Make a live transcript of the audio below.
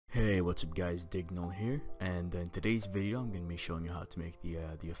Hey, what's up guys, Zqoh here, and in today's video I'm going to be showing you how to make the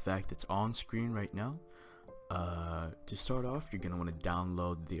effect that's on screen right now. To start off, you're going to want to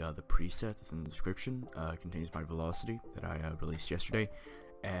download the preset that's in the description. It contains my velocity that I released yesterday,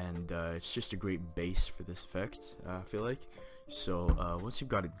 and it's just a great base for this effect, I feel like. So once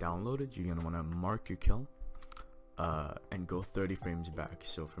you've got it downloaded, you're going to want to mark your kill and go 30 frames back.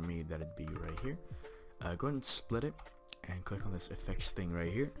 So for me, that'd be right here. Go ahead and split it and click on this effects thing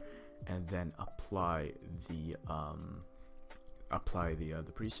right here, and then apply the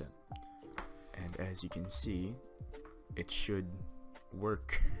preset. And as you can see, it should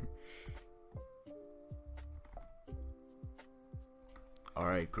work.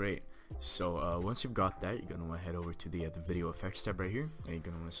 Alright, great. So once you've got that, you're gonna want to head over to the video effects tab right here, and you're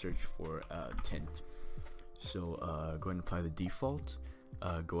gonna want to search for Tint. So go ahead and apply the default.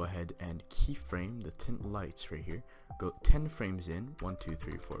 Go ahead and keyframe the tint lights right here. Go 10 frames in, 1, 2,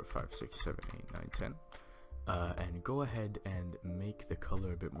 3, 4, 5, 6, 7, 8, 9, 10. And go ahead and make the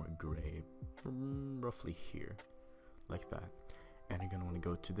color a bit more gray, roughly here, like that. And you're gonna want to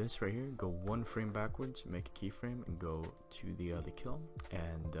go to this right here, go 1 frame backwards, make a keyframe, and go to the kill,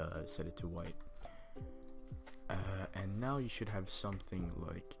 and set it to white. And now you should have something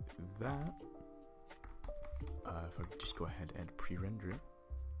like that. If I just go ahead and pre-render it,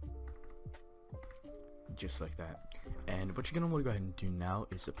 just like that. And what you're gonna want to go ahead and do now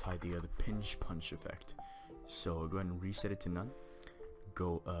is apply the pinch punch effect. So go ahead and reset it to none.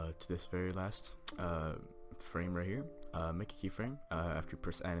 Go to this very last frame right here. Make a keyframe after you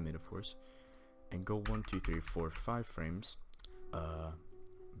press animate, of course, and go 1, 2, 3, 4, 5 frames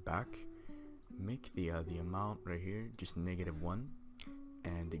back. Make the amount right here just -1,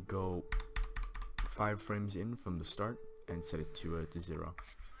 and go 5 frames in from the start and set it to 0.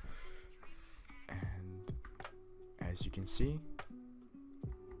 And as you can see,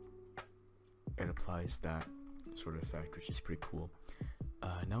 it applies that sort of effect, which is pretty cool.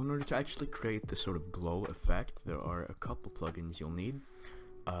 Now in order to actually create the sort of glow effect, there are a couple plugins you'll need.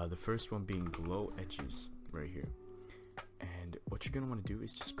 The first one being glow edges right here. And what you're going to want to do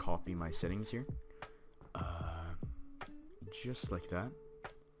is just copy my settings here, just like that.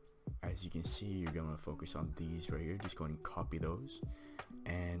 As you can see, you're going to focus on these right here. Just go and copy those,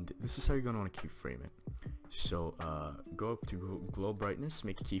 and this is how you're going to want to keyframe it. So go up to glow brightness,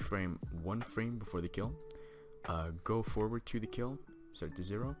 make a keyframe 1 frame before the kill, go forward to the kill, set it to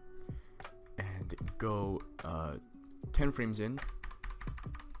 0, and go 10 frames in,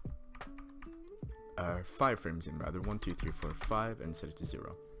 5 frames in rather, 1, 2, 3, 4, 5, and set it to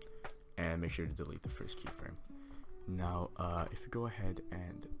 0, and make sure to delete the first keyframe. Now if you go ahead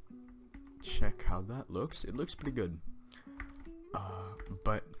and check how that looks, it looks pretty good.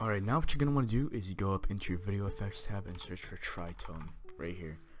 But alright, now what you're gonna want to do is you go up into your video effects tab and search for Tritone right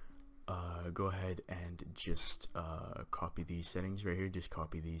here. Go ahead and just copy these settings right here, just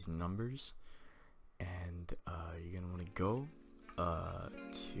copy these numbers, and you're gonna want to go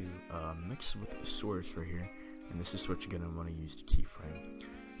to mix with a source right here, and this is what you're gonna want to use to keyframe.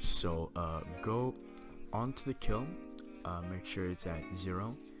 So go onto the kill, make sure it's at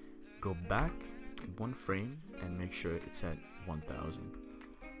 0, go back 1 frame and make sure it's at 1000.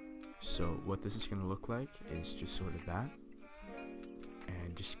 So what this is going to look like is just sort of that,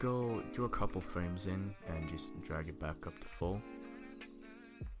 and just go do a couple frames in and just drag it back up to full.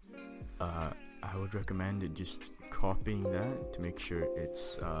 I would recommend just copying that to make sure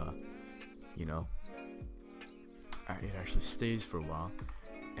it's you know, it actually stays for a while.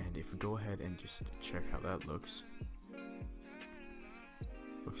 And if we go ahead and just check how that looks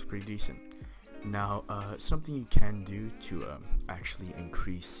pretty decent. Now something you can do to actually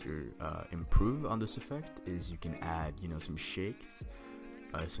increase your improve on this effect is you can add, you know, some shakes,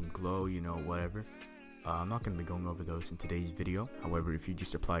 some glow, you know, whatever. I'm not going to be going over those in today's video. However, if you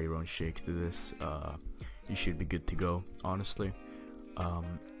just apply your own shake to this, you should be good to go, honestly.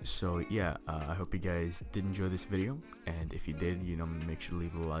 So yeah, I hope you guys did enjoy this video, and if you did, you know, make sure to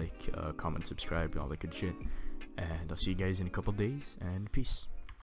leave a like, comment, subscribe, all that good shit, and I'll see you guys in a couple days, and peace.